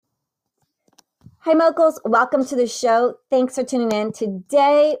Hi, Mochels. Welcome to the show. Thanks for tuning in.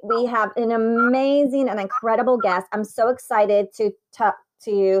 Today, we have an amazing and incredible guest. I'm so excited to talk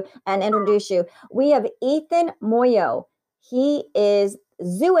to you and introduce you. We have Ethan Moyo. He is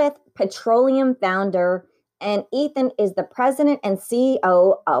Zuith Petroleum founder, and Ethan is the president and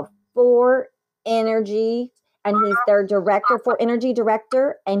CEO of For Energy, and he's their director, For Energy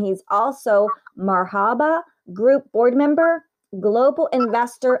director, and he's also Marhaba Group board member, global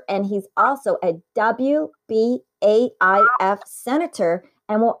investor, and he's also a WBAIF senator.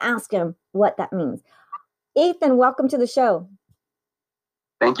 And we'll ask him what that means. Ethan, welcome to the show.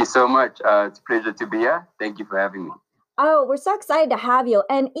 Thank you so much. It's a pleasure to be here. Thank you for having me. Oh, we're so excited to have you.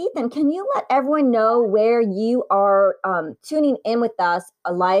 And Ethan, can you let everyone know where you are tuning in with us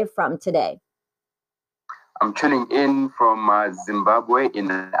live from today? I'm tuning in from Zimbabwe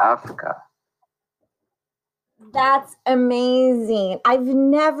in Africa. That's amazing. I've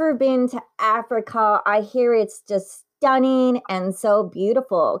never been to Africa. I hear it's just stunning and so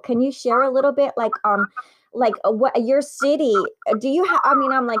beautiful. Can you share a little bit like what your city, do you have, I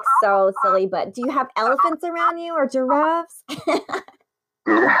mean, I'm like so silly, but do you have elephants around you or giraffes?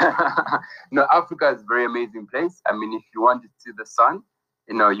 No, Africa is a very amazing place. I mean, if you want to see the sun,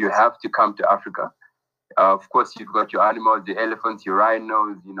 you have to come to Africa. Of course, you've got your animals, your elephants, your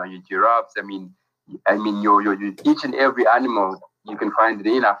rhinos, your giraffes. Your each and every animal you can find it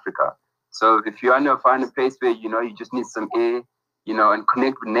in Africa. So if you want to find a place where you just need some air, and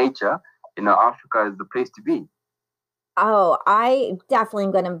connect with nature, Africa is the place to be. Oh, I definitely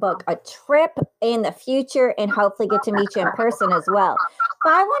am going to book a trip in the future and hopefully get to meet you in person as well.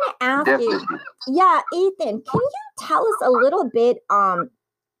 But I want to ask Definitely. you, yeah, Ethan, can you tell us a little bit?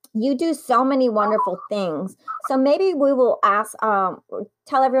 You do so many wonderful things. So maybe we will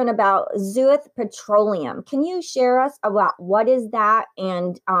tell everyone about Zuith Petroleum. Can you share us about what is that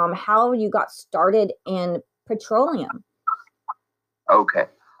and how you got started in petroleum? Okay.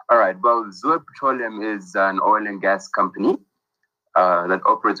 All right. Well, Zuith Petroleum is an oil and gas company that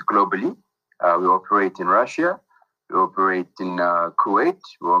operates globally. We operate in Russia. We operate in Kuwait.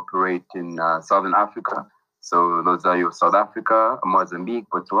 We operate in Southern Africa. So those are your South Africa, Mozambique,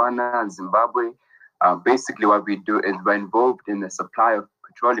 Botswana, Zimbabwe. Basically, what we do is we're involved in the supply of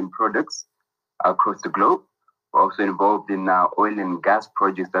petroleum products across the globe. We're also involved in oil and gas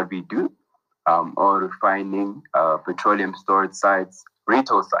projects that we do, oil refining, petroleum storage sites,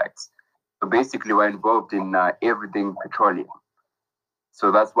 retail sites. So basically, we're involved in everything petroleum.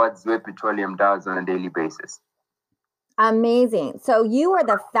 So that's what Zuith Petroleum does on a daily basis. Amazing. So you are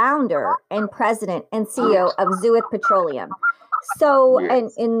the founder and president and CEO of Zuith Petroleum. So,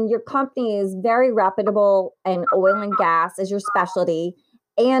 Yes. and your company is very reputable, and oil and gas is your specialty.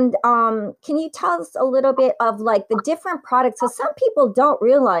 And can you tell us a little bit of like the different products? So some people don't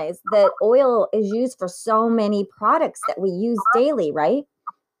realize that oil is used for so many products that we use daily, right?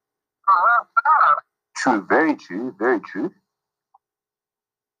 True, very true, very true.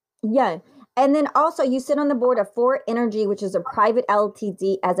 Yeah. And then also you sit on the board of For Energy, which is a private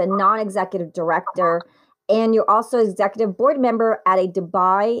LTD as a non-executive director. And you're also executive board member at a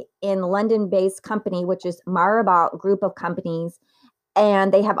Dubai and London-based company, which is Marabot Group of Companies.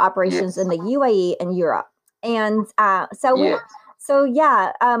 And they have operations Yes. in the UAE and Europe. And Yes. so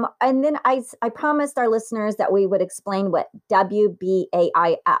yeah. And then I promised our listeners that we would explain what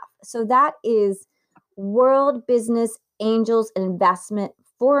WBAIF. So that is World Business Angels Investment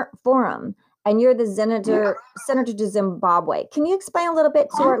Forum, and you're the senator to Zimbabwe. Can you explain a little bit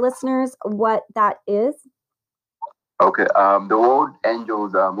to our listeners what that is? Okay. The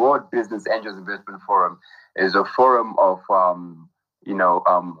World Business Angels Investment Forum is a forum of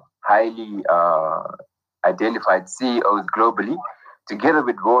highly identified CEOs globally, together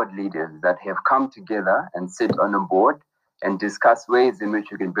with world leaders that have come together and sit on a board and discuss ways in which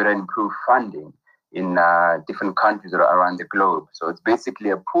we can better improve funding in different countries around the globe. So it's basically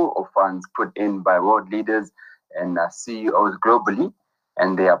a pool of funds put in by world leaders and CEOs globally,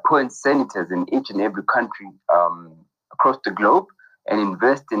 and they appoint senators in each and every country across the globe and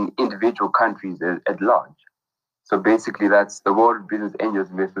invest in individual countries at large. So basically, that's the World Business Angels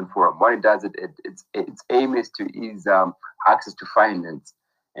Investment Forum. What it does, its aim is to ease access to finance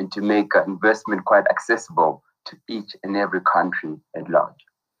and to make investment quite accessible to each and every country at large.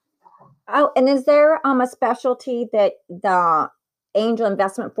 Oh, and is there a specialty that the Angel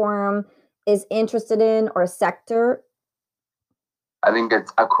Investment Forum is interested in, or a sector? I think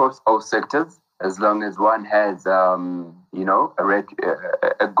it's across all sectors, as long as one has, a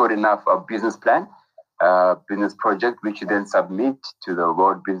good enough business plan, business project, which you then submit to the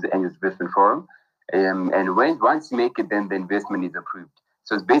World Business Angels Investment Forum. And once you make it, then the investment is approved.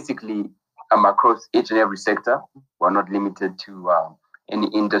 So it's basically across each and every sector. We're not limited to any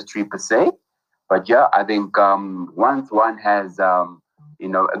industry per se. But yeah, I think once one has a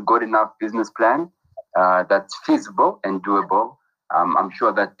good enough business plan that's feasible and doable, I'm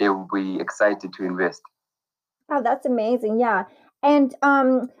sure that they will be excited to invest. Oh, that's amazing. Yeah. And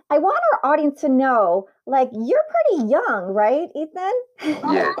I want our audience to know, like, you're pretty young, right, Ethan?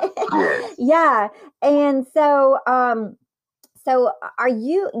 Yes, yes, Yeah. And so are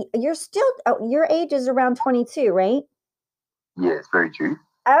you're still, oh, your age is around 22, right? yes, very true.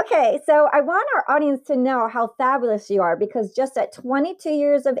 Okay, so I want our audience to know how fabulous you are because just at 22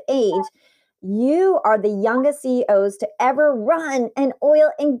 years of age, you are the youngest CEOs to ever run an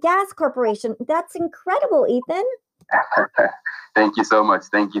oil and gas corporation. That's incredible, Ethan. Thank you so much.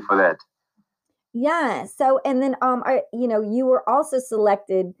 Thank you for that. Yeah. So, and then, you were also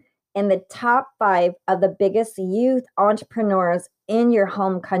selected in the top 5 of the biggest youth entrepreneurs in your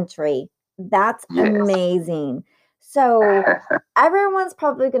home country. That's Yes. amazing. So, everyone's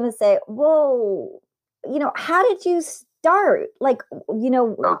probably going to say, "Whoa, how did you start?" Like,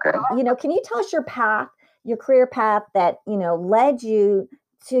 Okay. can you tell us your path, your career path that led you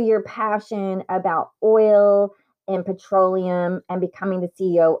to your passion about oil and petroleum and becoming the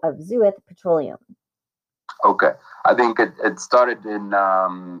CEO of Zuith Petroleum? Okay. I think it started in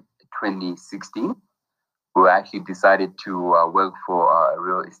 2016. We actually decided to work for a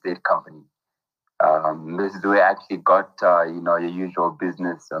real estate company. This is where I actually got, your usual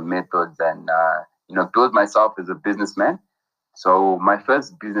business methods and, built myself as a businessman. So my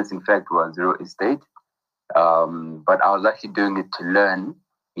first business, in fact, was real estate. But I was actually doing it to learn,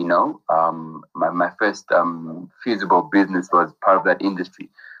 my first feasible business was part of that industry.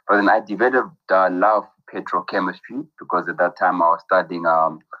 But then I developed a love for petrochemistry because at that time I was studying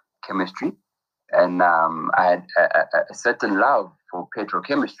chemistry and I had a certain love for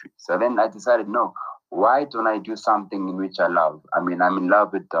petrochemistry. So then I decided, no, why don't I do something in which I love? I mean, I'm in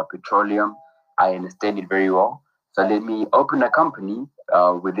love with petroleum. I understand it very well. So let me open a company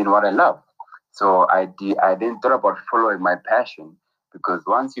within what I love. So I then thought about following my passion because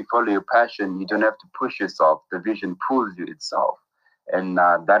once you follow your passion, you don't have to push yourself. The vision pulls you itself. And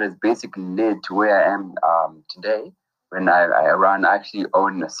that has basically led to where I am today when I run, actually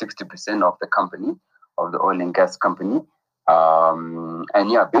own 60% of the company, of the oil and gas company.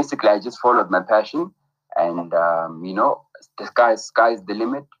 And yeah, basically I just followed my passion and, sky's the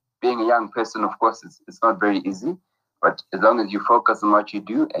limit. Being a young person, of course, it's not very easy, but as long as you focus on what you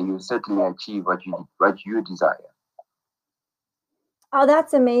do and you certainly achieve what you desire. Oh,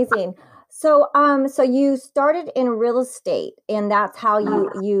 that's amazing. So you started in real estate, and that's how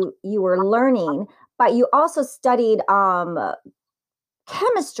you were learning. But you also studied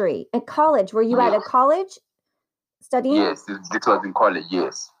chemistry at college. Were you at a Yes, college studying? yes, this was in college,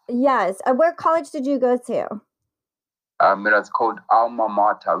 yes. Yes. Where college did you go to? It was called Alma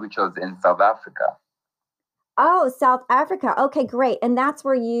Mater, which was in South Africa. Oh, South Africa. Okay, great. And that's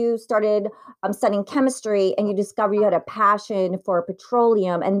where you started studying chemistry, and you discovered you had a passion for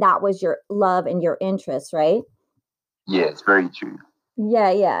petroleum, and that was your love and your interest, right? Yes, very true. Yeah,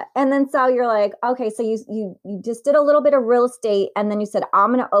 yeah. And then so you're like, okay, so you just did a little bit of real estate, and then you said,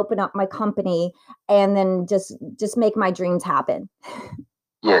 I'm gonna open up my company and then just make my dreams happen.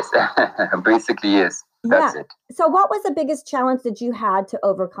 Yes, basically, yes, Yeah. that's it. So what was the biggest challenge that you had to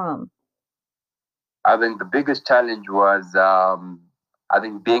overcome? I think the biggest challenge was, I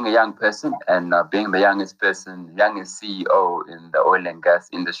think, being a young person and being the youngest person, youngest CEO in the oil and gas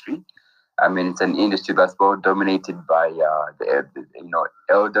industry. I mean, it's an industry that's well dominated by the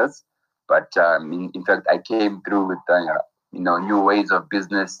elders. But in fact, I came through with new ways of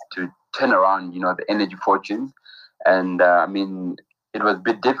business to turn around the energy fortunes, and I mean it was a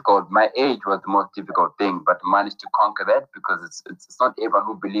bit difficult. My age was the most difficult thing, but I managed to conquer that because it's not everyone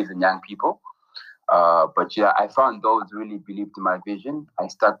who believes in young people. But yeah, I found those who really believed in my vision. I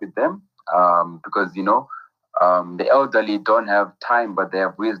stuck with them because the elderly don't have time, but they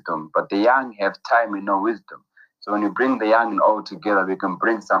have wisdom. But the young have time and no wisdom. So when you bring the young and old together, we can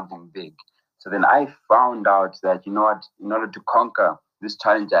bring something big. So then I found out that what, in order to conquer this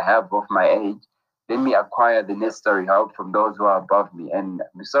challenge I have of my age, let me acquire the necessary help from those who are above me, and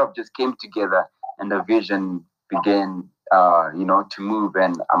we sort of just came together, and the vision began, to move,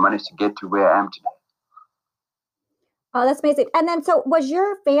 and I managed to get to where I am today. Oh, that's amazing. And then, so was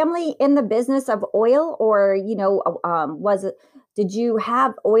your family in the business of oil, or was it? Did you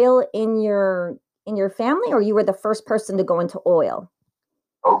have oil in your family, or you were the first person to go into oil?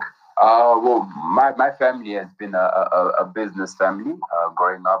 Okay. Well, my family has been a business family.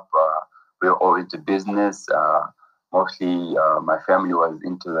 Growing up, we were all into business. Mostly, my family was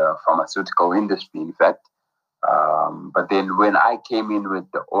into the pharmaceutical industry, in fact. But then when I came in with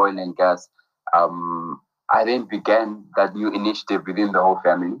the oil and gas, I then began that new initiative within the whole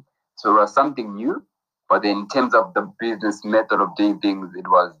family. So it was something new, but in terms of the business method of doing things, it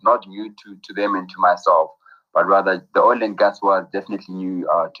was not new to them and to myself, but rather the oil and gas was definitely new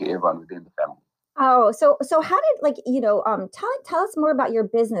to everyone within the family. Oh, so how did tell us more about your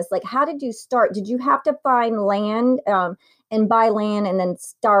business. Like, how did you start? Did you have to find land and buy land and then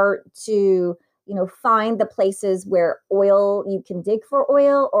start to find the places where oil you can dig for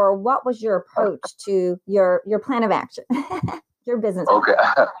oil, or what was your approach to your plan of action, your business plan? Okay.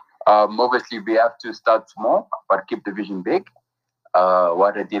 Obviously, we have to start small, but keep the vision big.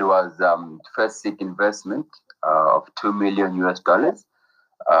 What I did was first seek investment of 2 million US dollars,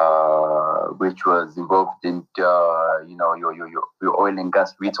 which was involved in your oil and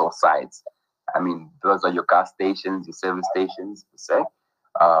gas retail sites. I mean, those are your gas stations, your service stations, per se.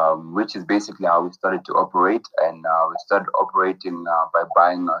 Which is basically how we started to operate, and we started operating by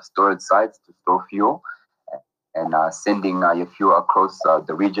buying storage sites to store fuel and sending your fuel across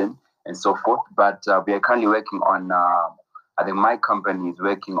the region and so forth. But we are currently working on, I think my company is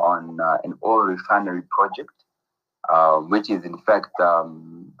working on an oil refinery project, which is in fact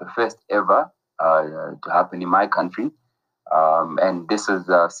the first ever to happen in my country. And this has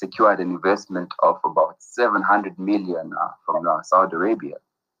secured an investment of about 700 million from Saudi Arabia.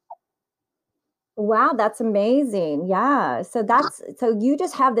 Wow, that's amazing. Yeah. So you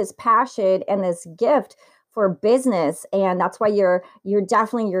just have this passion and this gift for business, and that's why you're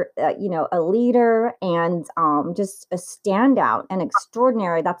definitely a leader and just a standout and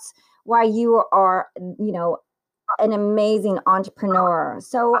extraordinary. That's why you are an amazing entrepreneur.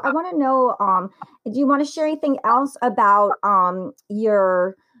 So I want to know, do you want to share anything else about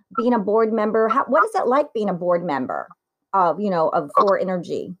your being a board member? What is it like being a board member of For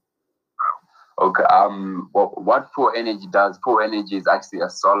Energy? Okay. What For Energy does? For Energy is actually a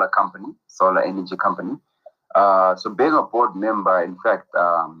solar company, solar energy company. So being a board member, in fact,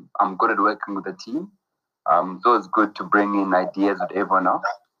 I'm good at working with a team. So it's good to bring in ideas with everyone else.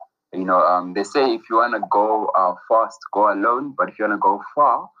 They say if you want to go fast, go alone, but if you want to go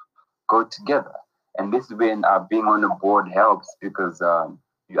far, go together. And this is when being on the board helps, because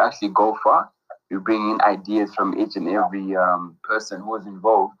you actually go far. You bring in ideas from each and every person who is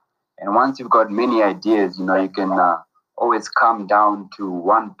involved. And once you've got many ideas, you can always come down to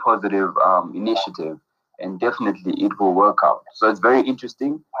one positive initiative, and definitely it will work out. So it's very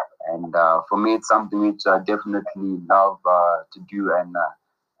interesting. And for me, it's something which I definitely love to do, and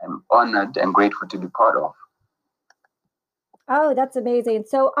I'm honored and grateful to be part of. Oh, that's amazing.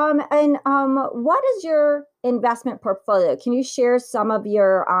 So, what is your investment portfolio? Can you share some of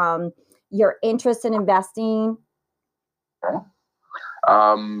your interest in investing? Okay.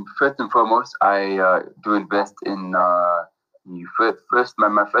 First and foremost, I do invest in first.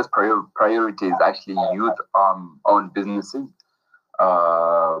 My first priority is actually youth owned businesses,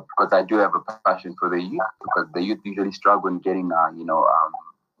 because I do have a passion for the youth, because the youth usually struggle in getting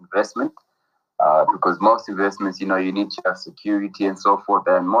investment, because most investments, you need to have security and so forth,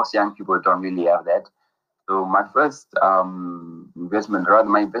 and most young people don't really have that. So my first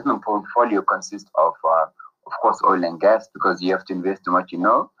my investment portfolio consists of course, oil and gas, because you have to invest in what you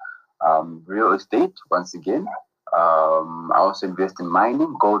know. Real estate, once again. I also invest in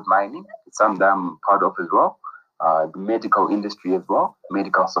mining, gold mining. It's something I'm part of as well. The medical industry as well,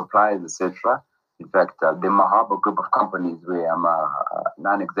 medical supplies, etc. In fact, the Mahaba group of companies, where I'm a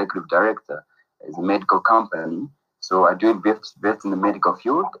non-executive director, is a medical company. So I do invest in the medical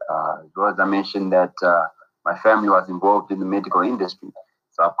field. As well as I mentioned that my family was involved in the medical industry.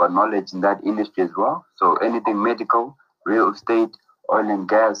 So I've got knowledge in that industry as well. So anything medical, real estate, oil and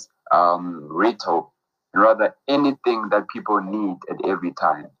gas, retail, and rather anything that people need at every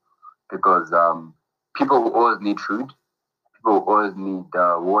time. Because people will always need food, people will always need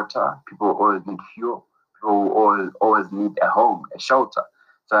water, people will always need fuel, people will always need a home, a shelter.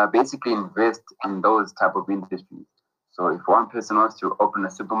 So I basically invest in those type of industries. So if one person wants to open a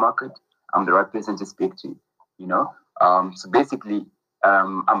supermarket, I'm the right person to speak to. You know, so basically,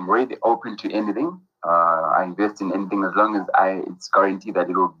 I'm really open to anything. I invest in anything as long as it's guaranteed that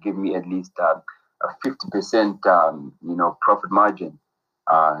it will give me at least a 50% profit margin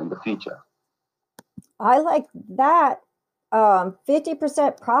in the future. I like that.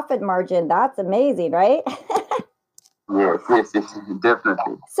 50% profit margin. That's amazing, right? Yes,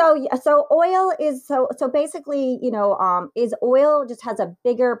 definitely. So oil is so basically, is oil just has a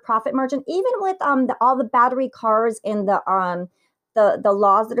bigger profit margin, even with all the battery cars and the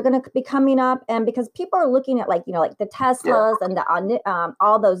laws that are going to be coming up, and because people are looking at like the Teslas and the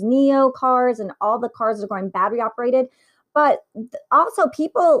all those Neo cars and all the cars that are going battery operated. But also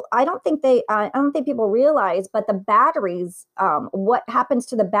people, I don't think people realize, but the batteries, what happens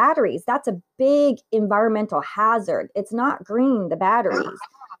to the batteries? That's a big environmental hazard. It's not green, the batteries.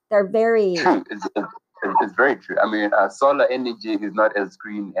 They're very true. It's very true. I mean, solar energy is not as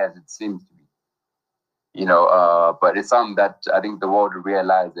green as it seems to be. But it's something that I think the world will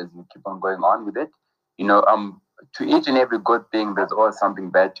realize as we keep on going on with it. To each and every good thing, there's always something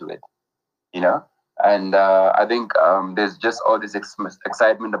bad to it. And I think there's just all this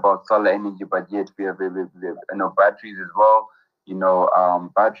excitement about solar energy, but yet we have batteries as well.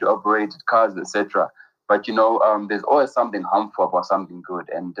 Battery operated cars, etc. But there's always something harmful about something good,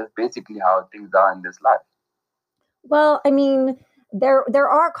 and just basically how things are in this life. Well, I mean, there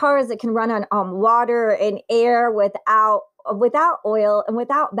are cars that can run on water and air without oil and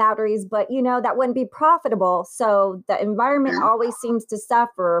without batteries, but that wouldn't be profitable. So the environment always seems to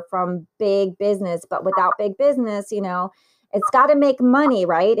suffer from big business, but without big business, it's got to make money,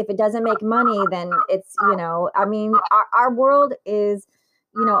 right? If it doesn't make money, then it's, I mean, our world is,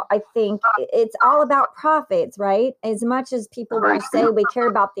 I think it's all about profits, right? As much as people want to say we care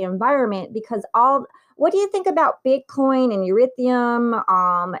about the environment, because what do you think about Bitcoin and Ethereum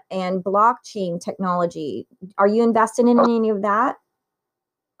and blockchain technology? Are you invested in any of that?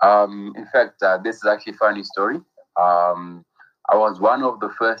 In fact, this is actually a funny story. I was one of the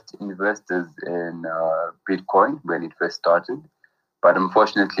first investors in Bitcoin when it first started. But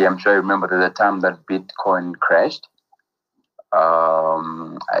unfortunately, I'm sure you remember at the time that Bitcoin crashed.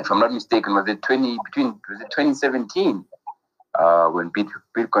 If I'm not mistaken, was it 2017 when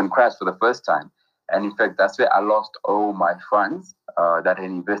Bitcoin crashed for the first time? And in fact, that's where I lost all my funds that I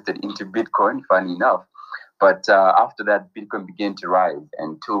invested into Bitcoin, funny enough. But after that, Bitcoin began to rise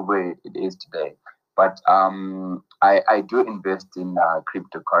to where it is today. But I do invest in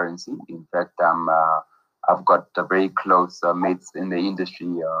cryptocurrency. In fact, I've got very close mates in the industry,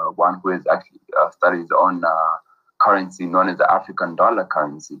 one who has actually studies on currency known as the African dollar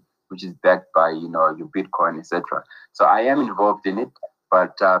currency, which is backed by your Bitcoin, etc. So I am involved in it,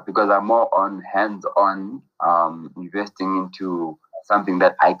 but because I'm more on hands-on investing into something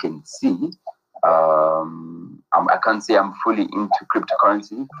that I can see, I can't say I'm fully into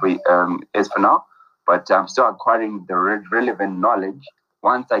cryptocurrency as for now, but I'm still acquiring the relevant knowledge.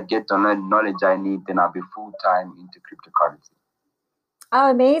 Once I get the knowledge I need, then I'll be full-time into cryptocurrency. Oh,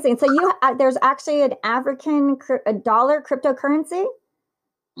 amazing. So there's actually an African dollar cryptocurrency?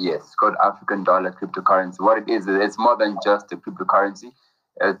 Yes, it's called African dollar cryptocurrency. What it is, it's more than just a cryptocurrency.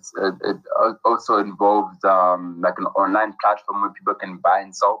 It also involves like an online platform where people can buy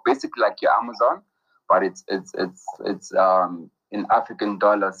and sell, basically like your Amazon, but it's an African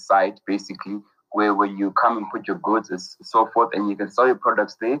dollar site basically where you come and put your goods and so forth, and you can sell your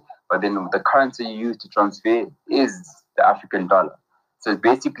products there. But then the currency you use to transfer is the African dollar. So it's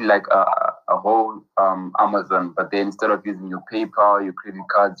basically like a whole Amazon, but then instead of using your PayPal, your credit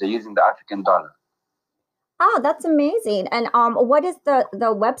cards, they're using the African dollar. Oh, that's amazing. And what is the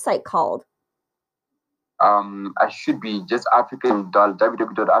website called? I should be just African dollar,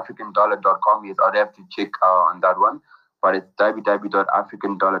 www.africandollar.com. Yes, I'd have to check on that one, but it's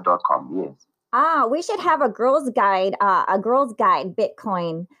www.africandollar.com. Yes. We should have a girls' guide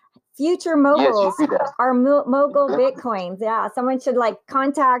Bitcoin. Future moguls are mogul Bitcoins. Yeah, someone should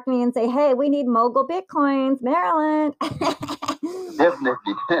contact me and say, hey, we need mogul Bitcoins, Marilyn.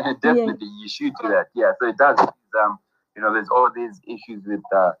 Definitely. Yeah. You should do that. Yeah, so it does. There's all these issues with,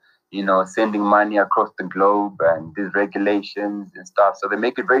 sending money across the globe and these regulations and stuff. So they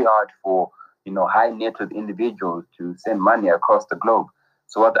make it very hard for, high net worth individuals to send money across the globe.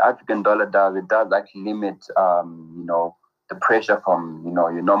 So what the African dollar does, it does actually limit, the pressure from,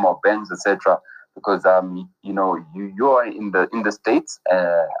 your normal banks, etc. Because, you're in the States.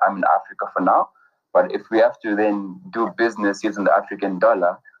 I'm in Africa for now. But if we have to then do business using the African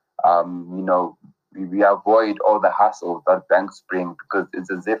dollar, we avoid all the hassle that banks bring, because it's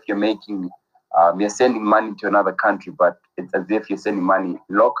as if you're sending money to another country, but it's as if you're sending money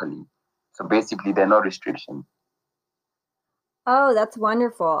locally. So basically, there are no restrictions. Oh, that's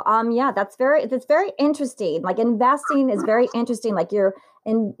wonderful. Yeah, that's very interesting. Like investing is very interesting. Like you're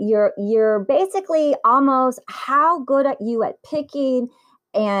basically almost how good are you at picking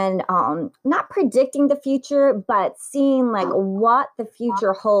and not predicting the future, but seeing like what the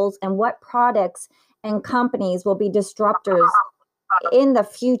future holds and what products and companies will be disruptors in the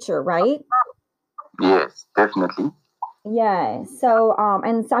future, right? Yes, definitely. Yeah. So,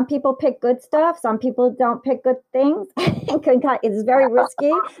 and some people pick good stuff. Some people don't pick good things. It's very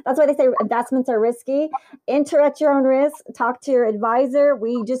risky. That's why they say investments are risky. Enter at your own risk. Talk to your advisor.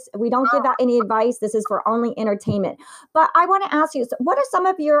 We don't give out any advice. This is for only entertainment. But I want to ask you, so what are some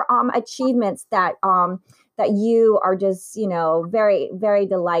of your achievements that you are just very very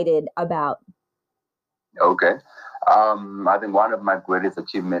delighted about? Okay. I think one of my greatest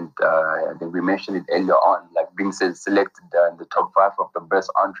achievement, I think we mentioned it earlier on, like being selected in the top 5 of the best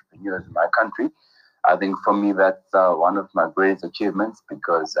entrepreneurs in my country. I think for me that's one of my greatest achievements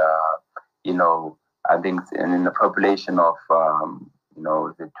because you know I think in a population of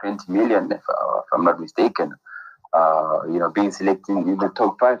the 20 million, if I'm not mistaken, being selected in the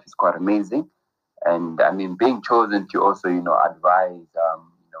top 5 is quite amazing. And I mean, being chosen to also advise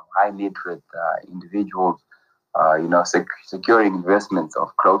high net worth individuals, securing investments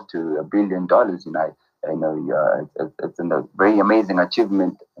of close to $1 billion. It's a very amazing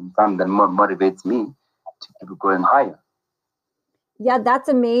achievement and something that motivates me to keep going higher. Yeah, that's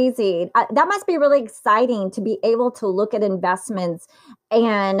amazing. That must be really exciting to be able to look at investments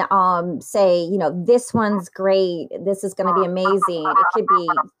and say, this one's great. This is going to be amazing. It could be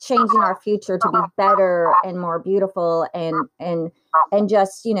changing our future to be better and more beautiful and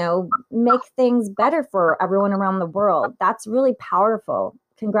just, make things better for everyone around the world. That's really powerful.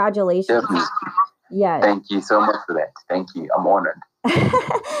 Congratulations. Definitely. Yeah. Thank you so much for that. Thank you. I'm honored.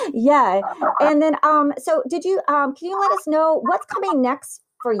 Yeah. And then so did you can you let us know what's coming next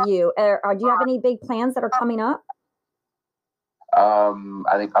for you? Or do you have any big plans that are coming up?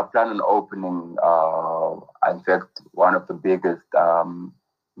 I think I plan on opening in fact one of the biggest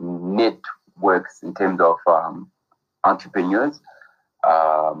networks in terms of entrepreneurs.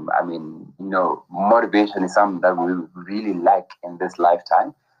 I mean, motivation is something that we really like in this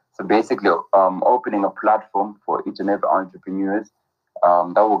lifetime. So basically, opening a platform for each and every entrepreneurs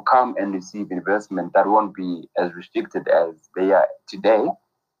that will come and receive investment that won't be as restricted as they are today.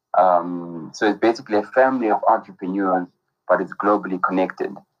 So it's basically a family of entrepreneurs, but it's globally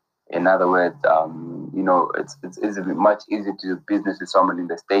connected. In other words, it's much easier to do business with someone in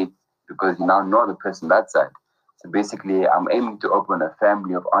the States because you now know the person that side. So basically, I'm aiming to open a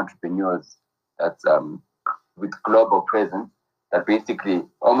family of entrepreneurs that's with global presence. That basically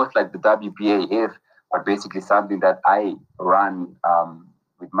almost like the WBAF, but basically something that I run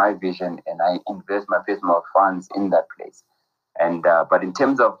with my vision and I invest my personal funds in that place. And but in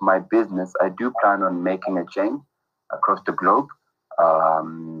terms of my business, I do plan on making a change across the globe,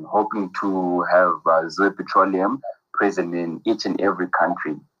 hoping to have Zoe Petroleum present in each and every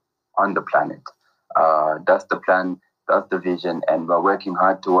country on the planet. That's the plan, that's the vision, and we're working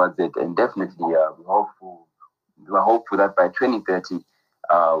hard towards it. And definitely, we're hopeful that by 2030,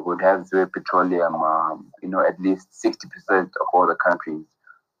 we'll have Zoe Petroleum, at least 60% of all the countries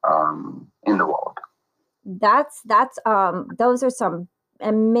in the world. That's those are some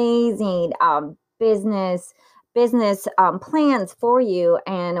amazing business plans for you,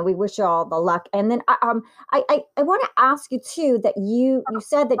 and we wish you all the luck. And then I want to ask you too that you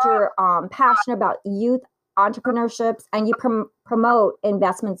said that you're passionate about youth entrepreneurships and you promote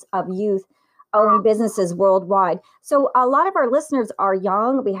investments of youth owned businesses worldwide. So a lot of our listeners are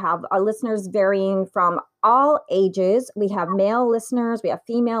young. We have our listeners varying from all ages. We have male listeners, we have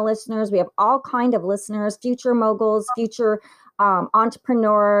female listeners, we have all kind of listeners, future moguls, future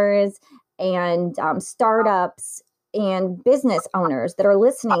entrepreneurs, and startups and business owners that are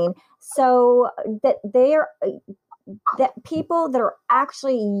listening. So that they're that people that are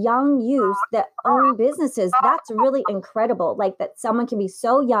actually young youth that own businesses, that's really incredible. Like that someone can be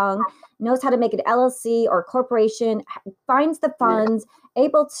so young, knows how to make an LLC or corporation, finds the funds,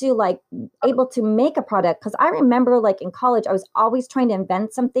 able to make a product. Because I remember like in college, I was always trying to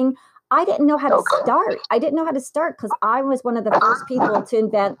invent something. I didn't know how to start. I didn't know how to start because I was one of the first people to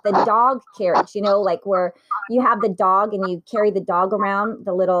invent the dog carriage, like where you have the dog and you carry the dog around,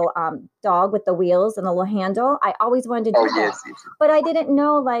 the little dog with the wheels and the little handle. I always wanted to do that. Yes. But I didn't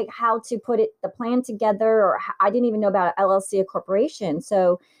know like how to put the plan together, or I didn't even know about an LLC, a corporation.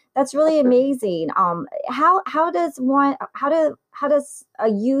 So that's really amazing. How does a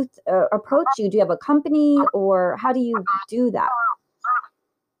youth approach you? Do you have a company, or how do you do that?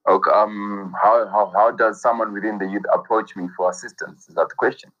 Okay. How does someone within the youth approach me for assistance? Is that the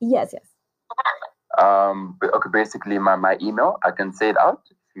question? Yes. Okay. Basically, my email. I can say it out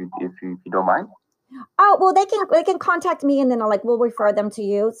if you don't mind. Oh well, they can contact me, and then we'll refer them to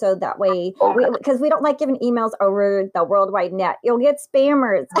you, so that way, because we don't like giving emails over the worldwide net. You'll get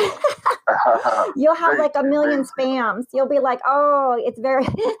spammers. You'll have Very like a true, million very true, spams. You'll be like, oh, it's very,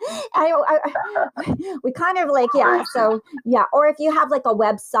 we kind of like, yeah. very true. So, yeah. Or if you have like a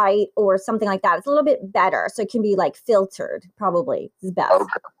website or something like that, it's a little bit better. So it can be like filtered, probably is best.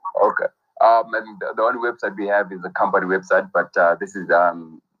 Okay, okay. And the only website we have is the company website, but this is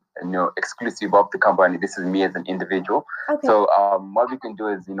exclusive of the company. This is me as an individual. Okay. So what we can do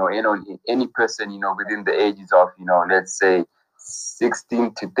is any person within the ages of let's say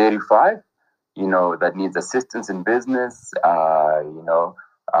 16 to 35, that needs assistance in business,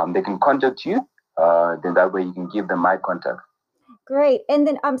 they can contact you. Then that way you can give them my contact. Great. And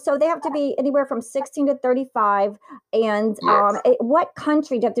then so they have to be anywhere from 16 to 35. And Yes. What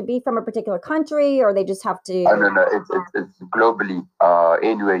country? Do you have to be from a particular country, or they just have to? Oh, no, it's globally.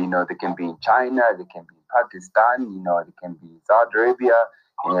 Anywhere, they can be in China, they can be in Pakistan, they can be in Saudi Arabia,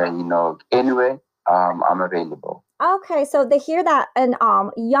 anywhere. I'm available. Okay, so they hear that, and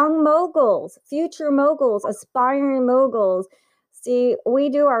young moguls, future moguls, aspiring moguls. See, we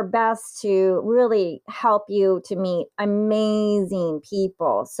do our best to really help you to meet amazing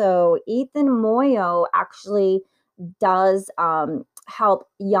people. So Ethan Moyo actually does help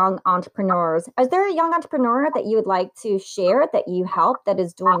young entrepreneurs. Is there a young entrepreneur that you would like to share that you help that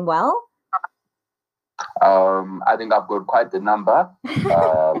is doing well? I think I've got quite the number,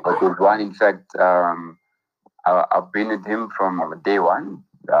 but there's one, in fact, I've been with him from day one,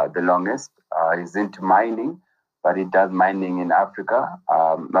 the longest. He's into mining, but he does mining in Africa.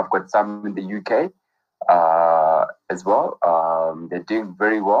 I've got some in the UK as well. They're doing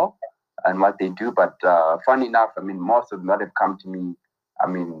very well and what they do. But funny enough, most of them that have come to me,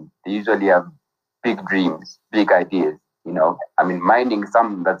 they usually have big dreams, big ideas. Mining is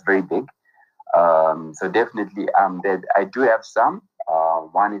something that's very big. So definitely, I do have some.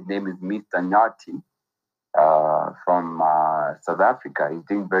 One, his name is Mr. Nyati from South Africa. He's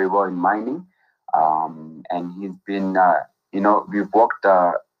doing very well in mining, and he's been, we've walked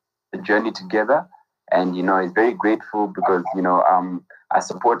a journey together, and he's very grateful because I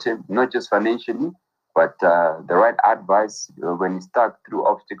support him not just financially, but the right advice when he's stuck through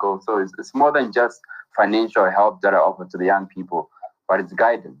obstacles. So it's more than just financial help that I offer to the young people, but it's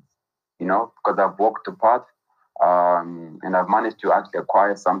guidance. Because I've walked the path, and I've managed to actually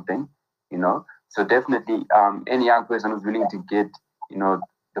acquire something. So definitely, any young person who's willing to get,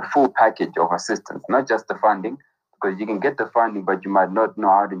 the full package of assistance, not just the funding, because you can get the funding, but you might not know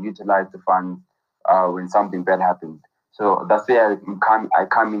how to utilize the funds when something bad happens. So that's where I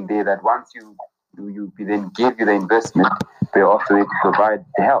come in there. That once we then give you the investment, we're also able to provide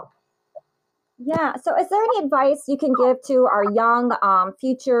the help. Yeah. So, is there any advice you can give to our young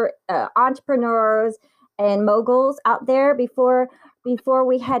future entrepreneurs and moguls out there before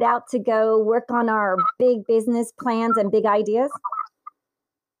we head out to go work on our big business plans and big ideas?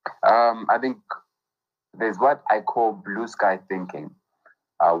 I think there's what I call blue sky thinking,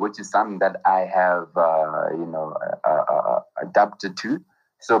 which is something that I have, adapted to.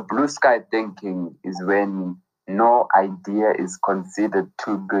 So blue sky thinking is when no idea is considered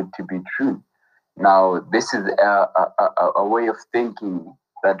too good to be true. Now, this is a way of thinking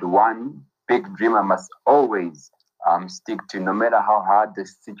that one big dreamer must always stick to, no matter how hard the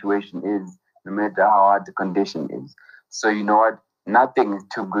situation is, no matter how hard the condition is. So you know what? Nothing is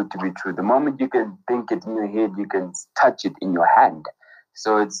too good to be true. The moment you can think it in your head, you can touch it in your hand.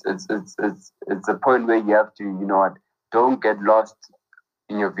 So it's a point where you have to, don't get lost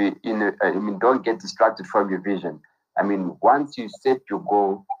in your don't get distracted from your vision. Once you set your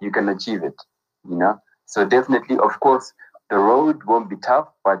goal, you can achieve it. So definitely, of course, the road won't be tough,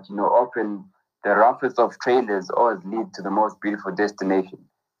 but often the roughest of trailers always lead to the most beautiful destination.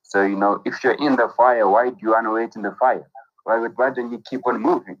 So if you're in the fire, why do you want to wait in the fire? Why don't you keep on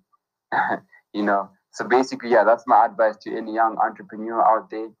moving? So basically, yeah, that's my advice to any young entrepreneur out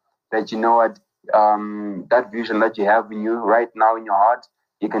there, that what, that vision that you have in you right now in your heart,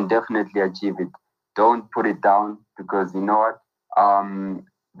 you can definitely achieve it. Don't put it down, because what,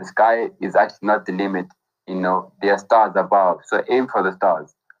 the sky is actually not the limit. There are stars above, so aim for the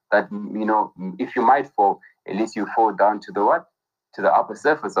stars. That if you might fall, at least you fall down to the what, to the upper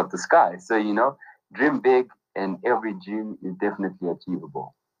surface of the sky. So dream big, and every dream is definitely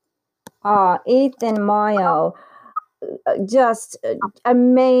achievable. Ethan Moyo, just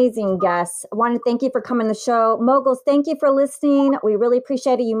amazing guests. I want to thank you for coming to the show. Moguls, thank you for listening. We really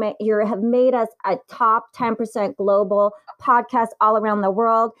appreciate it. You have made us a top 10% global podcast all around the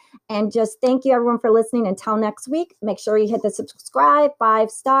world. And just thank you everyone for listening. Until next week, make sure you hit the subscribe,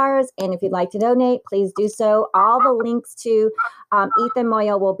 5 stars. And if you'd like to donate, please do so. All the links to Ethan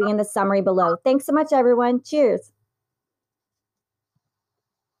Moyo will be in the summary below. Thanks so much, everyone. Cheers.